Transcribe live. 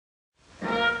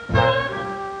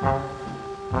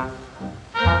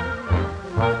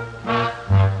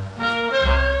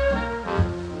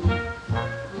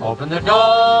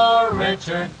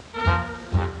Richard,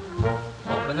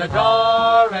 open the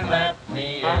door and let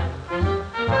me in.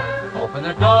 Open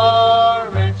the door,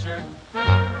 Richard.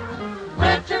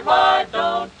 Richard, why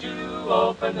don't you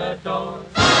open the door?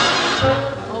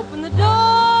 Open the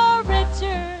door,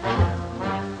 Richard.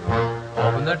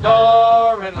 Open the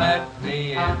door and let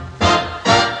me in.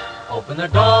 Open the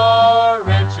door,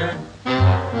 Richard.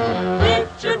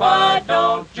 Richard, why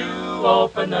don't you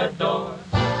open the door?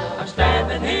 I'm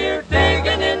standing here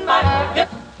digging in my hip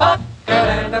pocket,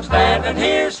 and I'm standing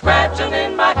here scratching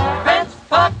in my pants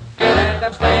pocket, and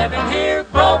I'm standing here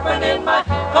groping in my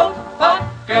coat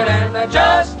pocket, and I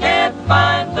just can't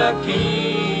find the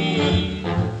key.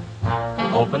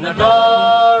 Open the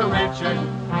door, Richard.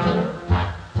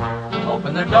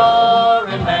 Open the door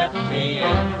and let me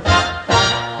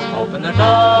in. Open the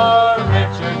door,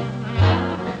 Richard.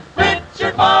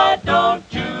 Richard, why don't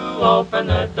you open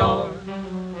the door?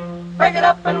 Break it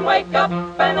up and wake up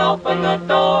and open the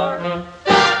door.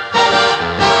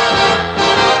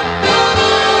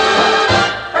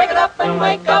 Break it up and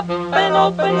wake up and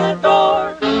open the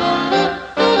door.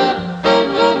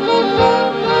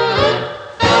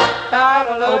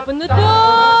 Open the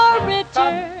door,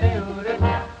 Richard.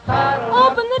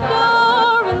 Open the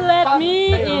door and let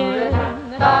me in.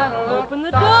 Open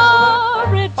the door,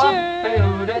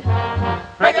 Richard.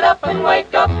 Break it up and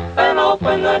wake up and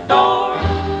open the door.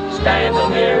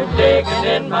 Standing here digging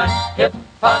in my hip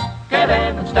pocket,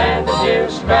 and I'm standing here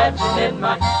scratching in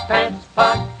my pants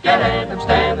pocket, and I'm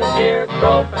standing here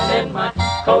groping in my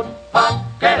coat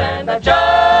pocket, and I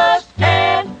just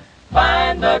can't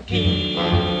find the key.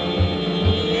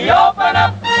 Open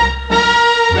up,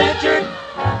 Richard.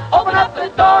 Open up the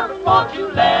door and won't you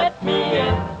let me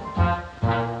in?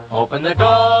 Open the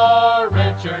door,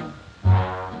 Richard.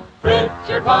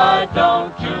 Richard, why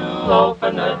don't you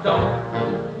open the door?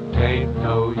 Tain't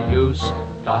no use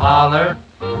to holler.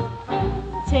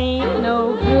 Tain't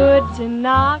no good to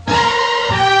knock.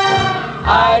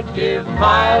 I'd give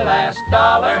my last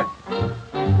dollar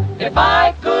if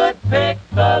I could pick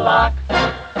the lock.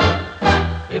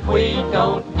 If we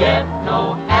don't get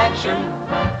no action,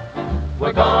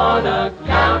 we're gonna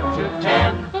count to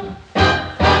 10.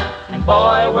 And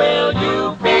boy, will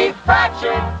you be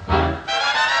fractured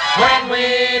when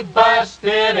we bust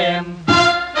it in.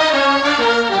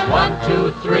 1,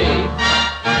 2, 3,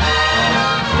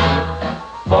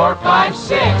 4, 5,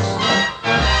 6,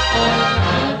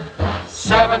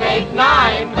 7, 8,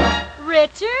 9.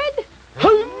 Richard?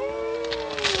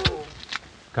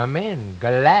 Come in,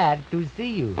 glad to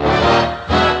see you.